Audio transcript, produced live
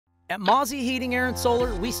At Mauzy Heating, Air, and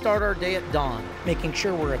Solar, we start our day at dawn, making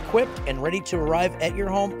sure we're equipped and ready to arrive at your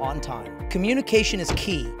home on time. Communication is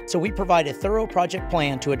key, so we provide a thorough project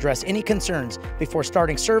plan to address any concerns before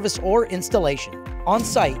starting service or installation. On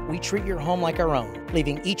site, we treat your home like our own,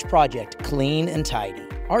 leaving each project clean and tidy.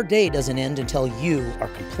 Our day doesn't end until you are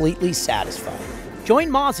completely satisfied. Join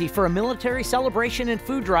Mauzy for a military celebration and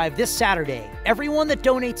food drive this Saturday. Everyone that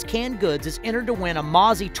donates canned goods is entered to win a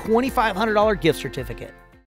Mauzy $2,500 gift certificate.